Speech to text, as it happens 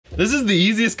This is the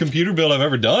easiest computer build I've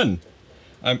ever done.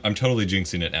 I'm totally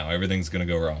jinxing it now. Everything's gonna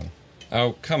go wrong.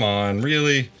 Oh, come on,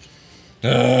 really?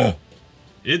 Ugh.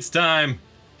 It's time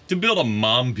to build a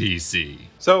mom PC.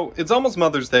 So it's almost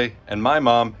Mother's Day and my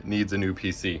mom needs a new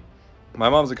PC. My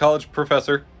mom's a college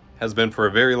professor, has been for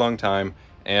a very long time,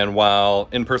 and while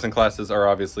in-person classes are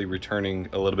obviously returning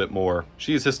a little bit more,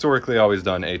 she's historically always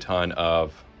done a ton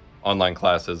of online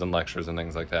classes and lectures and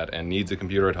things like that, and needs a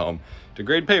computer at home to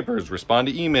grade papers, respond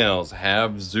to emails,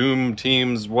 have Zoom,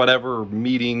 Teams, whatever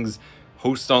meetings,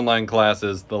 host online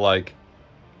classes, the like.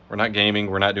 We're not gaming,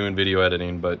 we're not doing video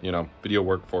editing, but you know, video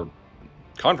work for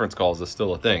conference calls is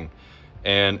still a thing.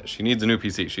 And she needs a new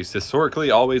PC. She's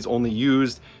historically always only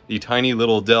used the tiny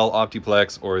little Dell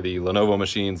Optiplex or the Lenovo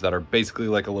machines that are basically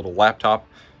like a little laptop,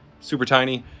 super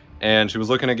tiny. And she was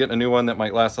looking at getting a new one that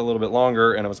might last a little bit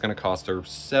longer, and it was gonna cost her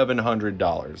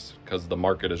 $700 because the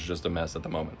market is just a mess at the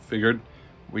moment. Figured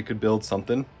we could build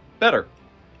something better.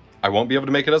 I won't be able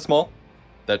to make it as small.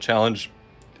 That challenge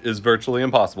is virtually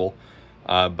impossible.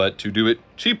 But to do it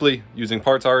cheaply, using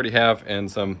parts I already have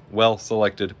and some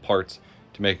well-selected parts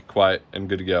to make it quiet and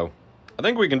good to go, I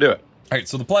think we can do it. All right,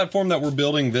 so the platform that we're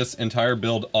building this entire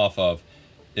build off of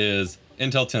is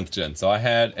Intel 10th Gen. So I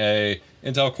had a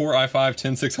Intel Core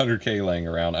i5-10600K laying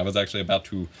around. I was actually about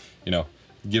to, you know,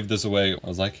 give this away. I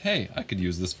was like, hey, I could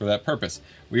use this for that purpose.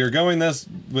 We are going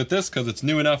with this because it's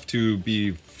new enough to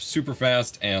be super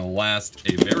fast and last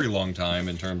a very long time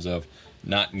in terms of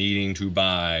not needing to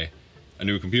buy a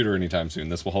new computer anytime soon.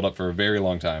 This will hold up for a very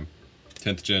long time.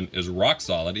 10th Gen is rock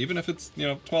solid, even if it's, you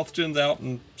know, 12th Gen's out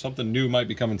and something new might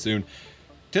be coming soon.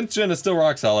 10th Gen is still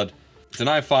rock solid. It's an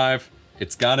i5.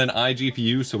 It's got an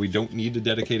iGPU, so we don't need a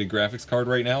dedicated graphics card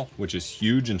right now, which is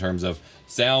huge in terms of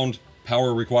sound,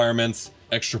 power requirements,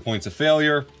 extra points of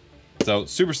failure. So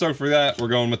super stoked for that. We're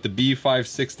going with the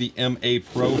B560M-A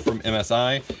Pro from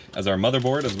MSI as our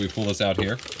motherboard as we pull this out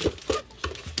here.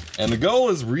 And the goal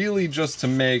is really just to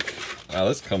make, wow,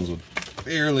 this comes with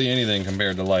barely anything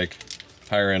compared to like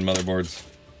higher end motherboards.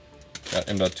 Got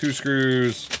M.2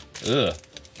 screws, ugh.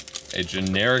 A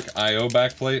generic I/O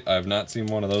backplate. I have not seen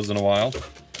one of those in a while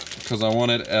because I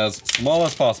want it as small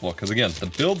as possible. Because again, the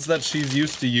builds that she's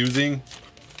used to using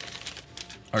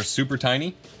are super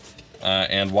tiny.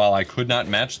 And while I could not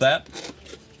match that,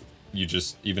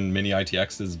 even Mini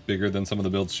ITX is bigger than some of the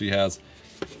builds she has.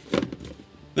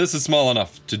 This is small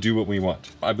enough to do what we want.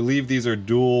 I believe these are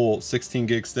dual 16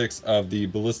 gig sticks of the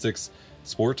Ballistix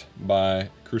Sport by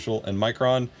Crucial and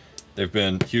Micron. They've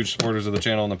been huge supporters of the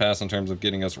channel in the past in terms of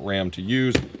getting us RAM to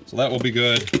use, so that will be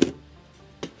good.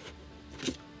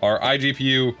 Our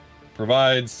iGPU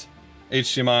provides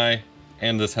HDMI,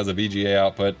 and this has a VGA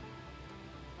output.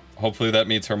 Hopefully that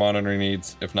meets her monitoring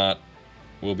needs. If not,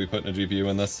 we'll be putting a GPU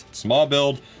in this. Small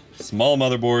build, small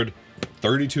motherboard.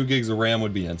 32 gigs of RAM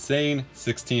would be insane.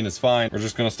 16 is fine. We're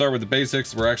just gonna start with the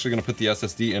basics. We're actually gonna put the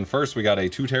SSD in first. We got a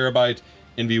 2 terabyte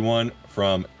NV1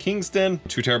 from Kingston.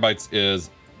 2 terabytes is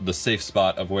the safe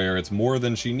spot of where it's more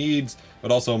than she needs,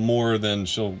 but also more than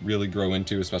she'll really grow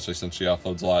into, especially since she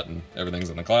offloads a lot and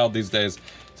everything's in the cloud these days.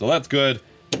 So that's good.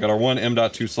 We got our one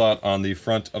M.2 slot on the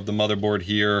front of the motherboard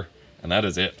here, and that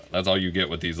is it. That's all you get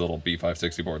with these little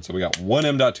B560 boards. So we got one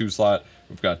M.2 slot,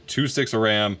 we've got 2 sticks of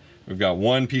RAM, we've got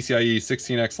one PCIe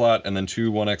 16X slot, and then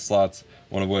 2 1X slots,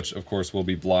 one of which, of course, will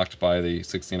be blocked by the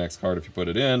 16X card if you put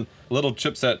it in. A little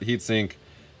chipset heatsink,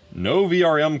 no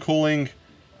VRM cooling,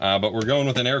 but we're going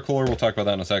with an air cooler. We'll talk about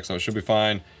that in a sec, so it should be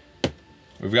fine.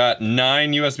 We've got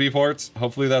 9 USB ports.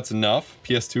 Hopefully that's enough.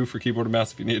 PS2 for keyboard and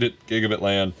mouse if you need it. Gigabit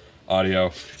LAN,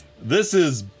 audio. This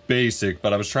is basic,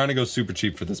 but I was trying to go super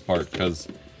cheap for this part because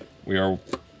we are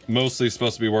mostly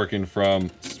supposed to be working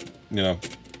from, you know,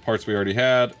 parts we already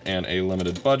had and a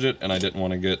limited budget, and I didn't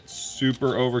want to get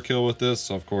super overkill with this.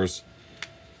 So of course,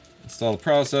 install the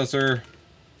processor,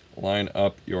 line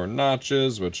up your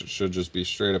notches, which should just be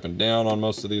straight up and down on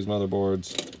most of these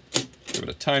motherboards. Give it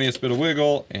a tiniest bit of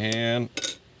wiggle and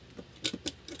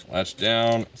latch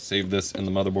down. Save this in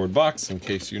the motherboard box in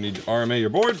case you need to RMA your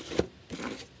board,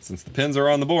 since the pins are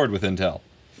on the board with Intel.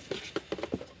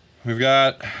 We've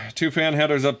got 2 fan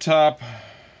headers up top,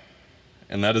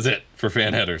 and that is it for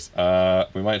fan headers.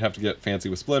 We might have to get fancy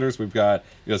with splitters. We've got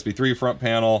USB 3 front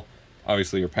panel,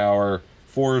 obviously your power,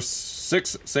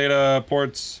 6 SATA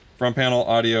ports, front panel,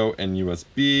 audio, and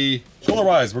USB.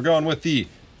 Cooler-wise, we're going with the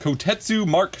Kotetsu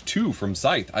Mark II from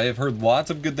Scythe. I have heard lots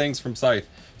of good things from Scythe,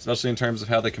 especially in terms of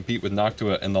how they compete with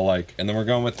Noctua and the like. And then we're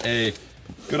going with a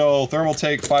good old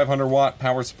Thermaltake 500 watt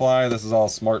power supply. This is all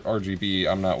smart RGB.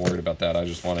 I'm not worried about that. I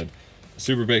just wanted a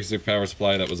super basic power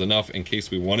supply that was enough in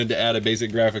case we wanted to add a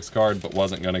basic graphics card but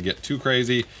wasn't gonna get too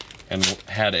crazy. and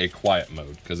had a quiet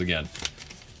mode. Because again,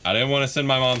 I didn't want to send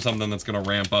my mom something that's going to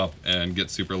ramp up and get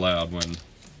super loud when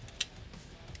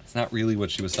it's not really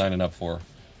what she was signing up for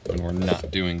when we're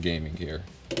not doing gaming here.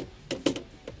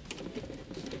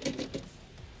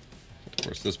 Of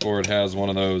course, this board has one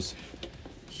of those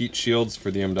heat shields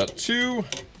for the M.2,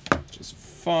 which is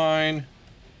fine.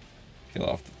 Peel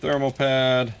off the thermal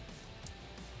pad,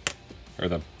 or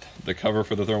the cover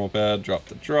for the thermal pad, drop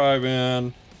the drive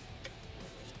in.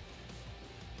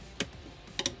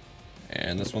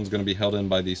 And this one's going to be held in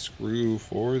by the screw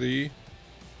for the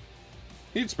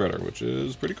heat spreader, which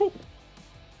is pretty cool.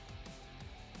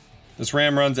 This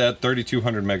RAM runs at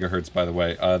 3200 megahertz, by the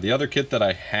way. The other kit that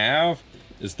I have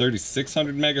is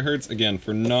 3600 megahertz. Again,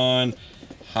 for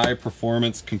non-high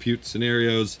performance compute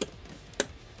scenarios,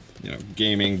 you know,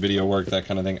 gaming, video work, that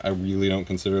kind of thing. I really don't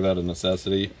consider that a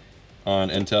necessity on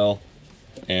Intel.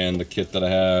 And the kit that I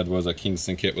had was a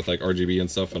Kingston kit with like RGB and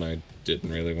stuff, and I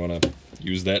didn't really want to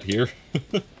use that here.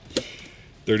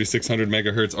 3600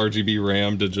 megahertz RGB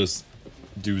RAM to just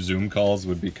do Zoom calls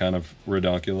would be kind of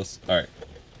ridiculous. All right,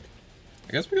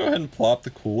 I guess we go ahead and plop the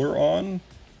cooler on.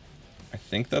 I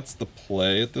think that's the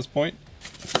play at this point.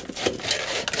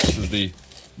 This is the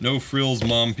no frills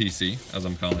mom PC, as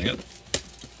I'm calling it.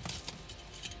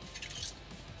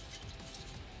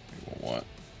 We will want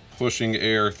pushing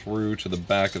air through to the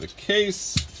back of the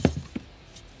case.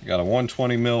 You got a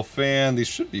 120 mil fan. These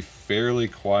should be fairly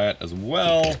quiet as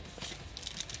well.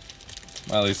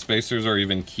 Wow, these spacers are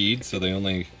even keyed, so they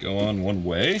only go on one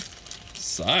way.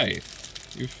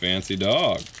 Scythe, you fancy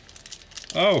dog.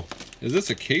 Oh, is this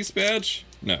a case badge?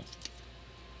 No.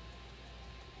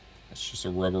 It's just a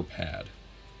rubber pad.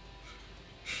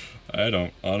 I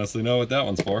don't honestly know what that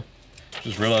one's for.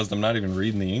 Just realized I'm not even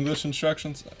reading the English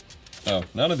instructions. Oh,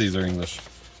 none of these are English.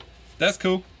 That's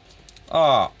cool.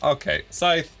 Ah, okay.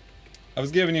 Scythe, I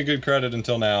was giving you good credit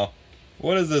until now.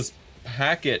 What is this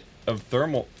packet of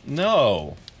thermal?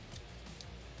 No.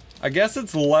 I guess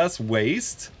it's less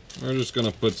waste. We're just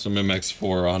gonna put some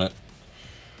MX4 on it.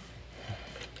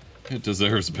 It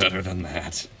deserves better than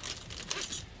that.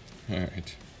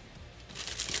 Alright.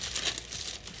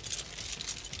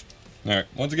 Alright,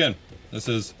 once again, this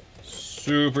is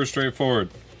super straightforward.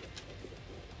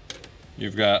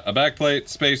 You've got a backplate,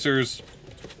 spacers,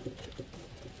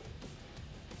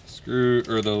 screw,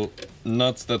 or the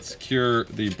nuts that secure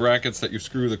the brackets that you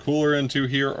screw the cooler into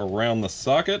here around the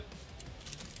socket.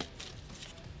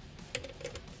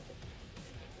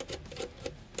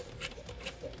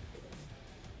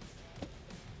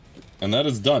 And that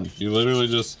is done. You literally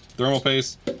just thermal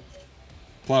paste,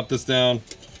 plop this down,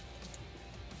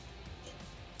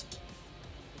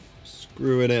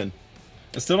 screw it in.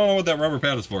 I still don't know what that rubber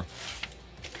pad is for.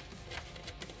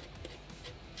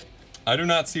 I do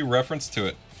not see reference to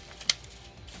it.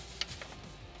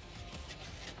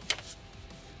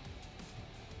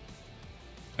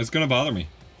 It's gonna bother me.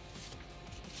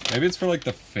 Maybe it's for like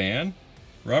the fan?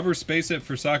 Rubber space it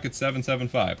for socket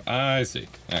 775. I see.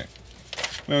 Alright.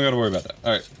 We don't gotta worry about that.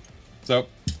 Alright. So,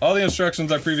 all the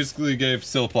instructions I previously gave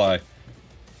still apply.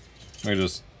 Let me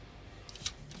just...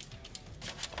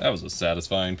 That was a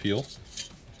satisfying peel.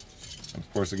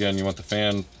 Of course, again, you want the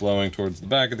fan blowing towards the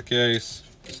back of the case.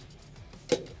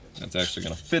 That's actually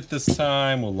gonna fit this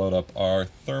time. We'll load up our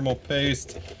thermal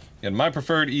paste. Again, my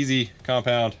preferred easy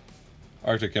compound,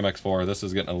 Arctic MX4. This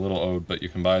is getting a little old, but you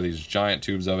can buy these giant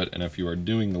tubes of it, and if you are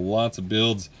doing lots of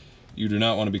builds, you do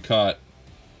not want to be caught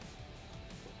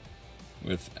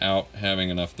without having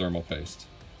enough thermal paste.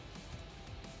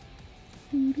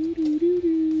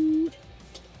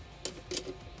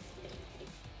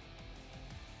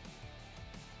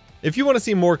 If you want to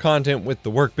see more content with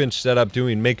the workbench setup,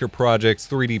 doing maker projects,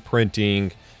 3D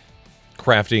printing,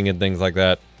 crafting, and things like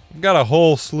that, I've got a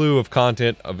whole slew of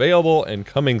content available and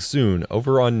coming soon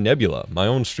over on Nebula, my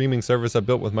own streaming service I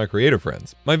built with my creator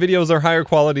friends. My videos are higher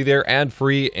quality there,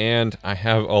 ad-free, and I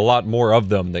have a lot more of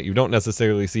them that you don't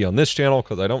necessarily see on this channel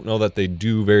because I don't know that they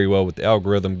do very well with the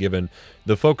algorithm given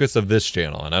the focus of this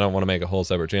channel, and I don't want to make a whole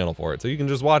separate channel for it. So you can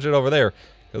just watch it over there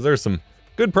because there's some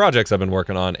good projects I've been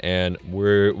working on, and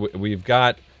we've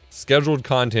got scheduled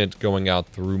content going out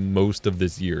through most of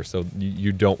this year, so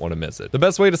you don't want to miss it. The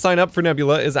best way to sign up for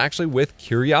Nebula is actually with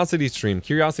CuriosityStream.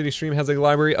 CuriosityStream has a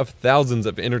library of thousands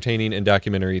of entertaining and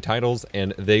documentary titles,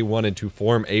 and they wanted to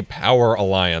form a power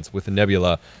alliance with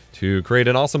Nebula to create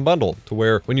an awesome bundle to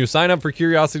where when you sign up for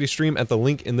CuriosityStream at the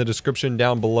link in the description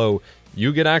down below,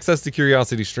 you get access to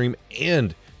CuriosityStream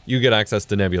and you get access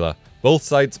to Nebula. Both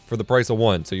sites for the price of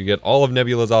one, so you get all of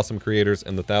Nebula's awesome creators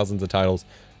and the thousands of titles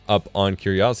up on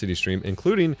CuriosityStream,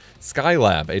 including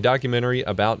Skylab, a documentary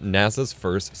about NASA's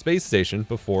first space station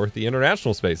before the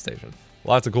International Space Station.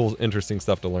 Lots of cool, interesting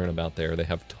stuff to learn about there. They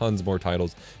have tons more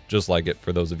titles just like it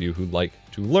for those of you who like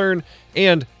to learn.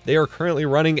 And they are currently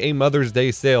running a Mother's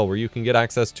Day sale where you can get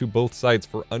access to both sites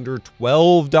for under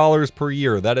 $12 per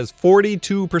year. That is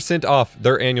 42% off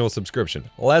their annual subscription.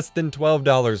 Less than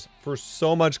 $12 for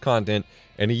so much content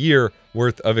and a year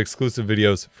worth of exclusive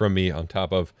videos from me on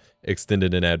top of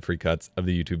extended and ad-free cuts of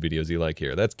the YouTube videos you like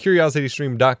here. That's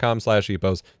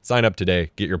curiositystream.com/epos. Sign up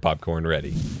today. Get your popcorn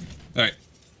ready. All right.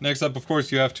 Next up, of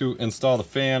course, you have to install the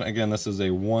fan. Again, this is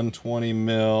a 120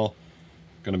 mil.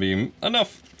 Gonna be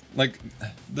enough. Like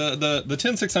the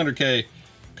 10600K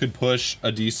could push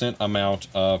a decent amount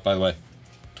of, by the way,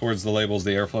 towards the labels,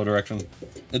 the airflow direction.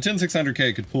 The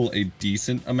 10600K could pull a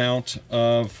decent amount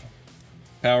of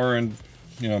power and,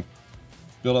 you know,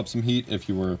 build up some heat if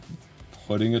you were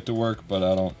putting it to work,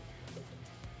 but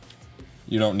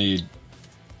you don't need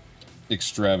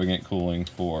extravagant cooling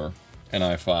for an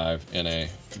i5 in a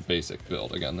basic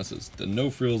build. Again, this is the no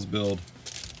frills build.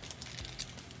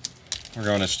 We're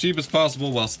going as cheap as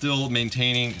possible while still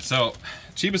maintaining. So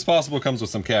cheap as possible comes with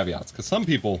some caveats, because some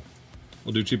people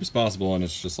will do cheap as possible and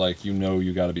it's just like, you know,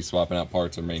 you got to be swapping out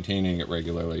parts or maintaining it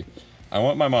regularly. I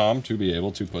want my mom to be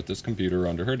able to put this computer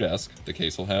under her desk. The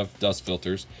case will have dust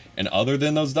filters, and other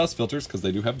than those dust filters, because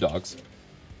they do have dogs,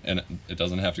 and it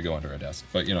doesn't have to go under a desk,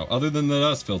 but you know, other than the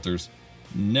dust filters,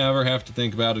 never have to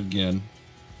think about it again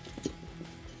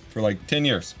for like 10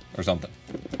 years or something.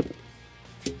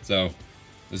 So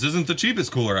this isn't the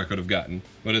cheapest cooler I could have gotten,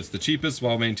 but it's the cheapest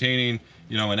while maintaining,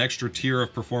 you know, an extra tier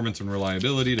of performance and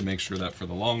reliability to make sure that for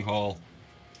the long haul,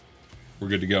 we're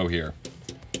good to go here.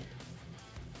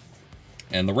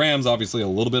 And the RAM's obviously a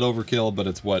little bit overkill, but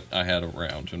it's what I had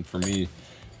around. And for me,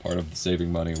 part of the saving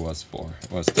money was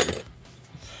to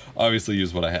obviously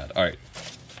use what I had. All right.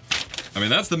 I mean,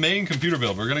 that's the main computer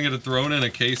build. We're gonna get it thrown in a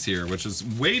case here, which is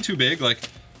way too big. Like,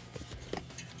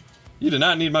 you did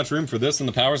not need much room for this in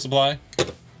the power supply,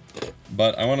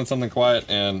 but I wanted something quiet,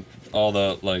 and all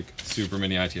the like super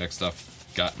mini ITX stuff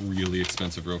got really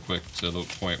expensive real quick to the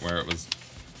point where it was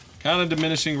kind of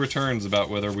diminishing returns about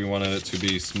whether we wanted it to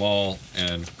be small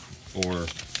or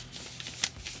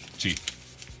cheap.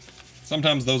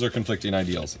 Sometimes those are conflicting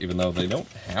ideals, even though they don't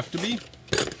have to be.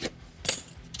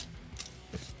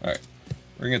 All right,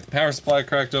 we're gonna get the power supply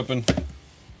cracked open.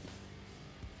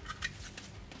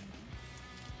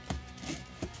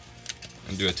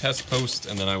 And do a test post,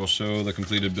 and then I will show the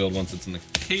completed build once it's in the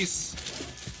case.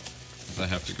 I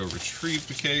have to go retrieve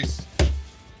the case.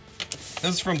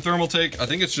 This is from Thermaltake. I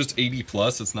think it's just 80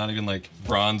 plus. It's not even like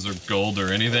bronze or gold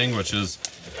or anything, which is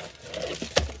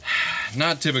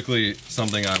not typically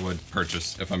something I would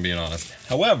purchase, if I'm being honest.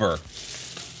 However,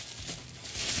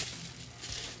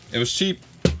 it was cheap.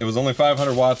 It was only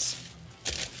 500 watts.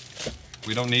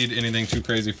 We don't need anything too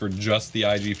crazy for just the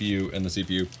iGPU and the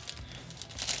CPU.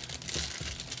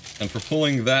 And for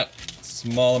pulling that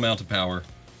small amount of power,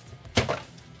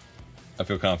 I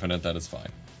feel confident that it's fine.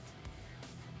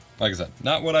 Like I said,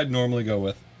 not what I'd normally go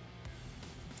with,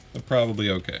 but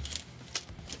probably okay.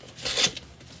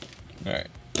 All right.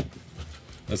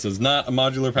 This is not a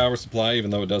modular power supply,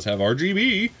 even though it does have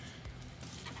RGB,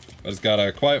 but it's got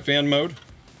a quiet fan mode.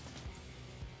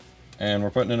 And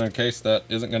we're putting it in a case that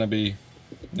isn't gonna be,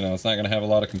 you know, it's not gonna have a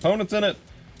lot of components in it,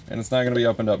 and it's not gonna be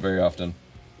opened up very often.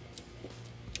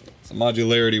 So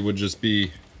modularity would just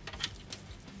be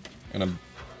an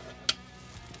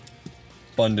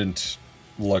abundant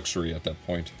luxury at that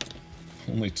point.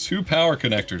 Only 2 power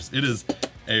connectors. It is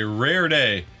a rare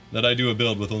day that I do a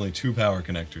build with only 2 power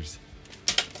connectors.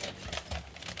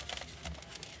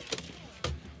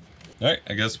 All right,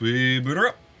 I guess we boot her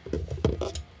up.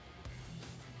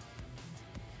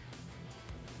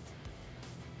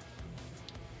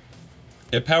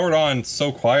 It powered on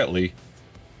so quietly,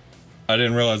 I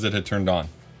didn't realize it had turned on.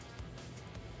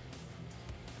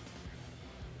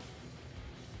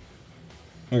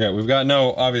 Okay, we've got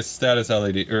no obvious status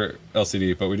LED or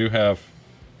LCD, but we do have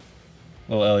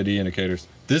little LED indicators.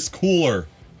 This cooler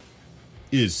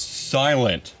is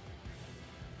silent.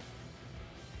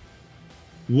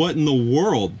 What in the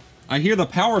world? I hear the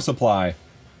power supply,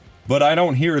 but I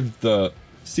don't hear the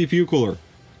CPU cooler.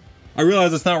 I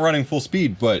realize it's not running full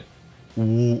speed, but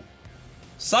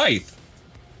Scythe.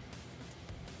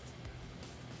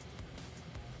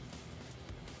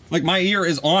 Like, my ear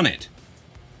is on it.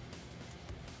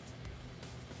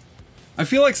 I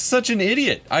feel like such an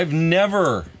idiot. I have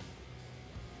never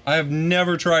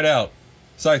tried out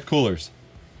Scythe coolers.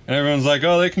 And everyone's like,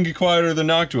 oh, they can get quieter than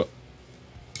Noctua.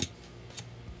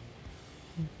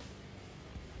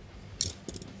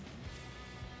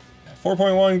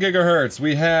 4.1 gigahertz.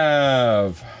 We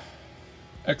have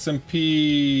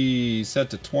XMP set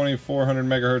to 2400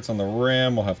 megahertz on the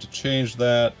RAM. We'll have to change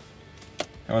that.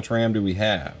 How much RAM do we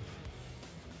have?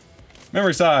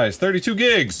 Memory size, 32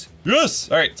 gigs.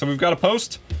 Yes! All right, so we've got a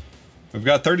post. We've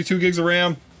got 32 gigs of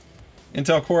RAM.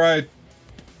 Intel Core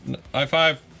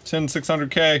i5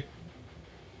 10600K.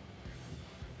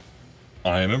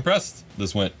 I am impressed.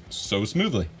 This went so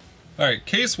smoothly. All right,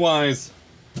 case-wise,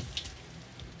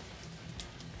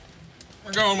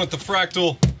 we're going with the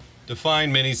Fractal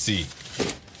Define Mini C.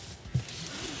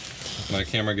 My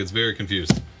camera gets very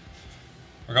confused.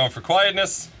 We're going for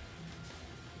quietness,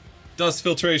 dust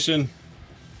filtration,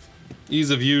 ease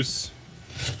of use,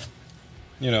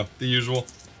 you know, the usual.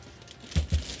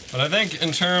 But I think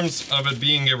in terms of it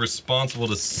being a responsible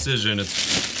decision, it's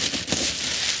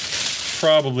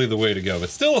probably the way to go.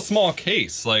 It's still a small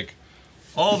case. Like,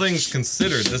 all things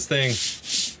considered, this thing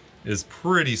is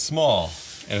pretty small.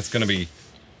 And it's gonna be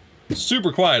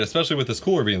super quiet, especially with this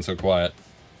cooler being so quiet.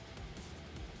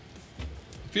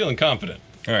 Feeling confident.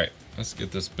 All right, let's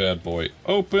get this bad boy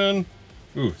open.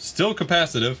 Ooh, still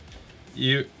capacitive.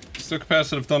 Still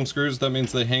capacitive thumb screws. That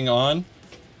means they hang on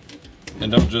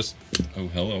and don't just, oh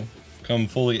hello, come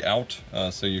fully out,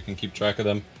 so you can keep track of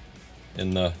them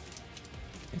in the,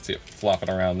 you can see it flopping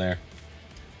around there.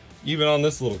 Even on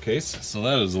this little case, so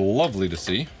that is lovely to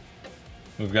see.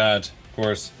 We've got, of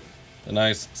course, the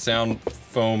nice sound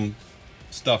foam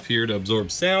stuff here to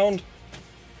absorb sound.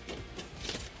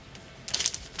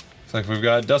 Looks like we've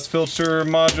got dust filter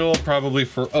module, probably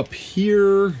for up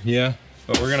here, yeah.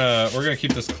 But we're gonna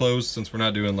keep this closed since we're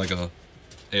not doing like a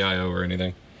AIO or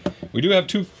anything. We do have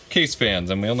 2 case fans,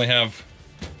 and we only have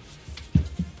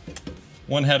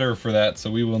 1 header for that, so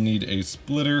we will need a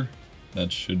splitter.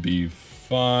 That should be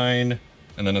fine.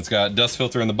 And then it's got dust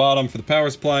filter in the bottom for the power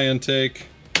supply intake.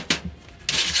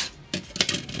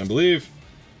 I believe.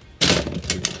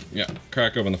 Yeah,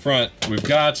 crack open the front. We've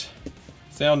got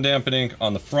sound dampening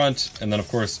on the front, and then of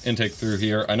course intake through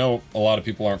here. I know a lot of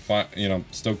people aren't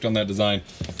stoked on that design.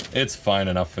 It's fine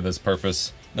enough for this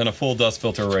purpose. Then a full dust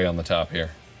filter array on the top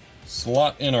here.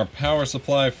 Slot in our power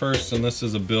supply first, and this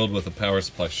is a build with a power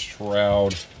supply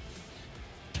shroud.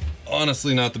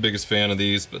 Honestly, not the biggest fan of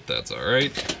these, but that's all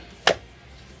right.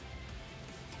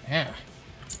 Yeah.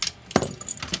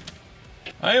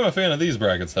 I am a fan of these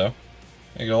brackets though.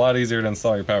 Make it a lot easier to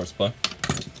install your power supply.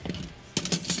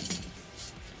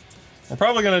 We're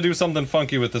probably gonna do something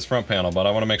funky with this front panel, but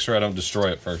I wanna make sure I don't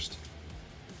destroy it first.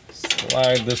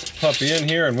 Slide this puppy in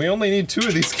here, and we only need 2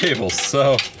 of these cables,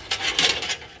 so.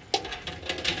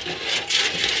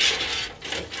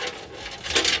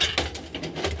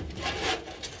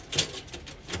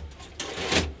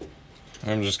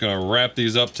 I'm just gonna wrap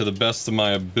these up to the best of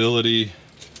my ability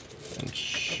and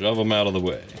shove them out of the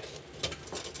way.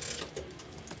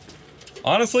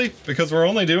 Honestly, because we're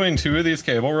only doing 2 of these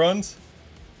cable runs,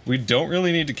 we don't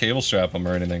really need to cable strap them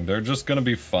or anything. They're just gonna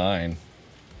be fine.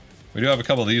 We do have a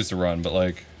couple of these to run, but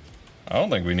like, I don't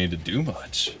think we need to do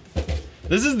much.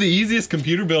 This is the easiest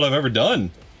computer build I've ever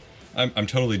done. I'm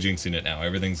totally jinxing it now.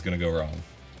 Everything's gonna go wrong.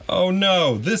 Oh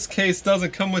no, this case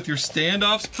doesn't come with your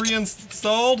standoffs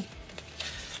pre-installed?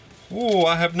 Ooh,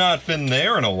 I have not been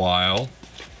there in a while.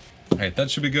 All right, that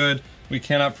should be good. We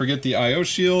cannot forget the IO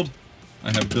shield.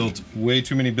 I have built way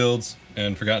too many builds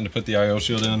and forgotten to put the IO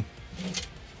shield in.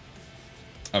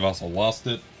 I've also lost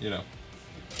it, you know.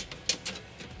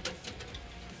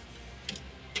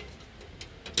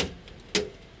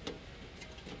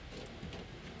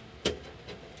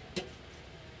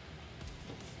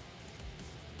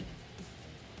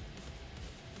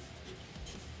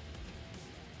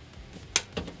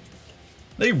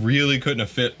 They really couldn't have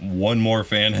fit 1 more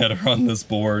fan header on this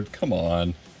board. Come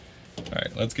on. All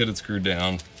right, let's get it screwed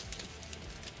down.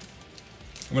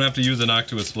 I'm gonna have to use an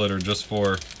Octua splitter just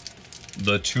for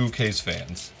the 2 case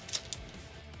fans.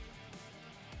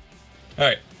 All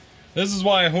right, this is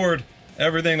why I hoard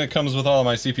everything that comes with all of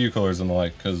my CPU coolers and the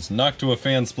like, because Noctua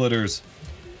fan splitters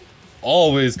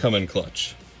always come in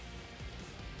clutch.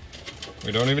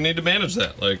 We don't even need to manage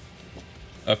that. Like,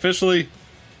 officially,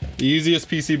 the easiest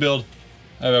PC build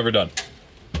I've ever done.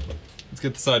 Let's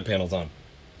get the side panels on.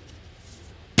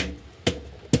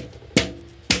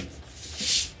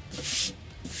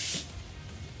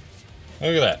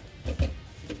 Look at that.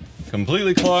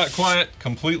 Completely quiet,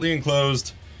 completely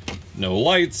enclosed, no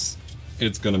lights.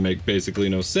 It's gonna make basically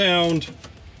no sound.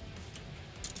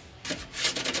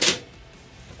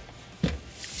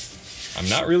 I'm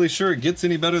not really sure it gets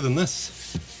any better than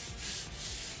this.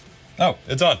 Oh,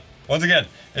 it's on. Once again,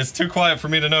 it's too quiet for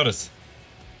me to notice.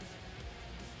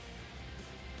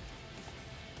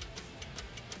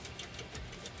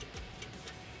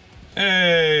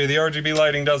 Hey, the RGB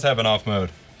lighting does have an off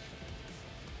mode.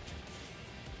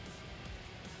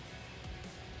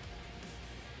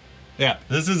 Yeah,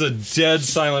 this is a dead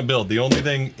silent build. The only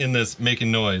thing in this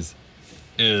making noise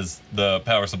is the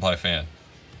power supply fan.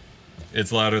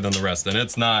 It's louder than the rest, and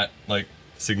it's not like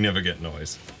significant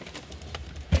noise.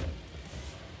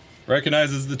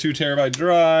 Recognizes the 2 terabyte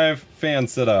drive, fan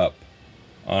set up.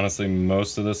 Honestly,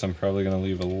 most of this I'm probably gonna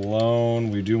leave alone.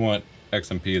 We do want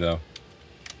XMP though.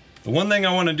 The one thing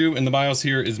I wanna do in the BIOS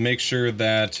here is make sure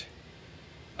that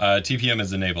TPM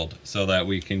is enabled so that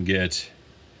we can get,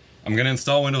 I'm gonna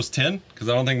install Windows 10 because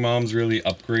I don't think Mom's really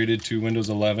upgraded to Windows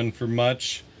 11 for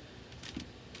much,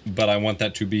 but I want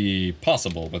that to be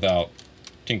possible without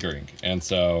tinkering. And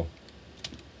so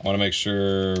I wanna make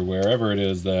sure wherever it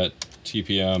is that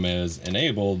TPM is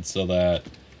enabled so that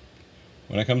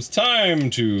when it comes time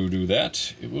to do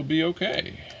that, it will be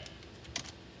okay.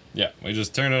 Yeah, we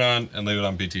just turn it on and leave it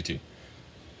on PTT.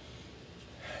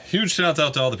 Huge shout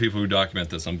out to all the people who document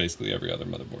this on basically every other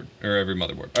motherboard, or every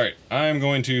motherboard. All right, I'm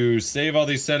going to save all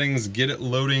these settings, get it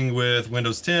loading with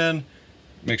Windows 10,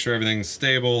 make sure everything's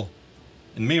stable.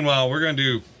 And meanwhile, we're gonna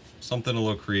do something a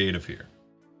little creative here.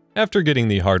 After getting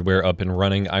the hardware up and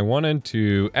running, I wanted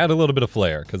to add a little bit of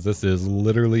flair because this is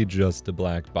literally just a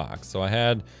black box. So I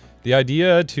had the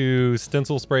idea to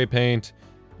stencil spray paint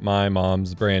my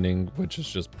mom's branding, which is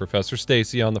just Professor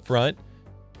Stacy on the front.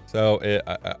 So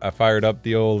I fired up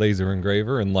the old laser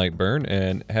engraver in Lightburn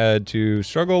and had to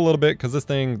struggle a little bit because this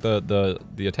thing, the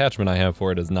attachment I have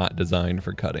for it is not designed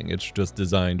for cutting. It's just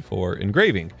designed for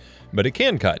engraving, but it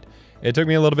can cut. It took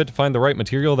me a little bit to find the right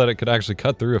material that it could actually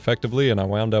cut through effectively, and I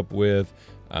wound up with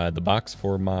the box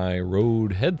for my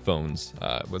Rode headphones.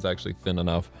 It was actually thin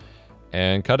enough.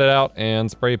 And cut it out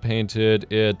and spray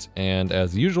painted it, and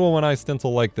as usual when I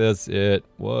stencil like this, it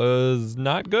was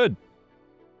not good.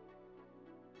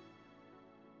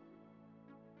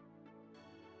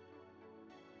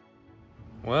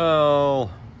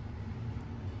 Well,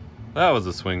 that was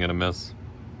a swing and a miss.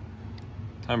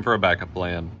 Time for a backup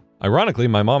plan. Ironically,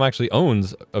 my mom actually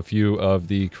owns a few of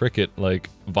the Cricut like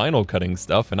vinyl cutting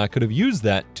stuff, and I could have used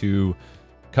that to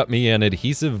cut me an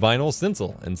adhesive vinyl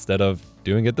stencil instead of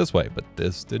doing it this way, but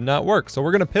this did not work. So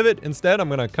we're gonna pivot instead. I'm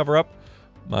gonna cover up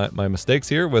my mistakes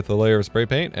here with a layer of spray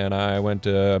paint, and I went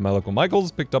to my local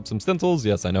Michael's, picked up some stencils.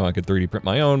 Yes, I know I could 3D print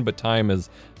my own, but time is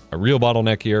a real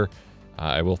bottleneck here.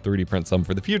 I will 3D print some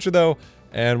for the future though,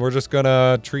 and we're just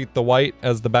gonna treat the white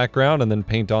as the background and then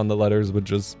paint on the letters with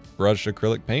just brush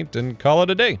acrylic paint and call it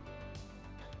a day.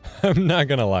 I'm not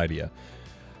gonna lie to you.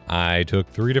 I took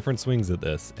 3 different swings at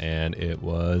this, and it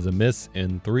was a miss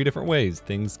in 3 different ways.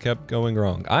 Things kept going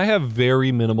wrong. I have very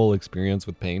minimal experience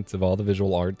with paints of all the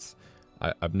visual arts.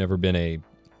 I've never been a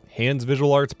hands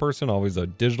visual arts person, always a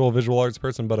digital visual arts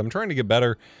person, but I'm trying to get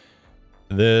better.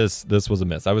 This was a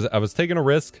miss. I was taking a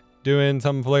risk doing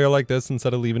some flair like this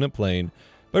instead of leaving it plain,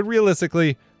 but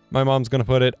realistically, my mom's gonna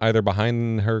put it either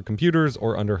behind her computers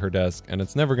or under her desk, and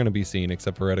it's never gonna be seen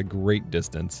except for at a great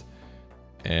distance.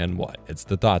 And what? It's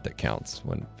the thought that counts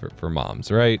for moms,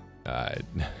 right?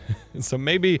 So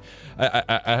maybe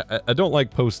I don't like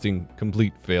posting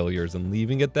complete failures and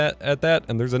leaving it at that.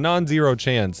 And there's a non-zero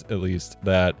chance, at least,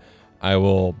 that I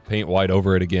will paint white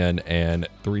over it again and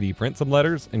 3D print some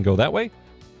letters and go that way.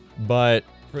 But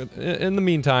in the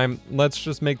meantime, let's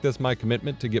just make this my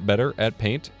commitment to get better at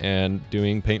paint and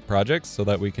doing paint projects so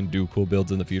that we can do cool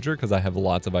builds in the future, because I have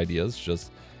lots of ideas,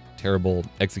 just terrible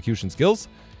execution skills.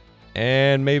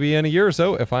 And maybe in a year or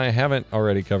so, if I haven't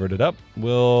already covered it up,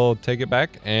 we'll take it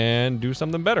back and do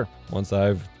something better once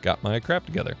I've got my crap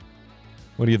together.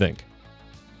 What do you think?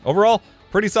 Overall,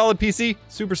 pretty solid PC.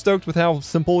 Super stoked with how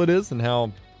simple it is and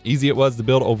how easy it was to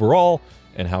build overall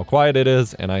and how quiet it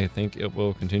is. And I think it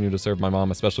will continue to serve my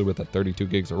mom, especially with the 32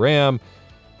 gigs of RAM.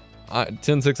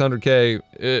 10600K,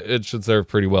 it should serve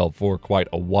pretty well for quite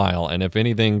a while. And if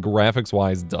anything,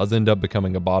 graphics-wise does end up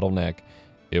becoming a bottleneck,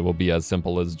 it will be as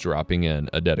simple as dropping in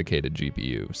a dedicated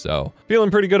GPU. So feeling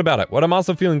pretty good about it. What I'm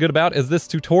also feeling good about is this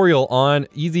tutorial on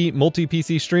easy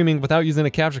multi-PC streaming without using a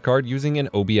capture card using an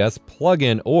OBS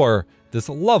plugin, or this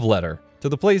love letter to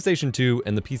the PlayStation 2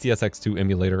 and the PCSX2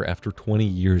 emulator after 20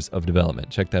 years of development.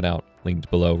 Check that out, linked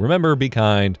below. Remember, be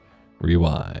kind,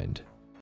 rewind.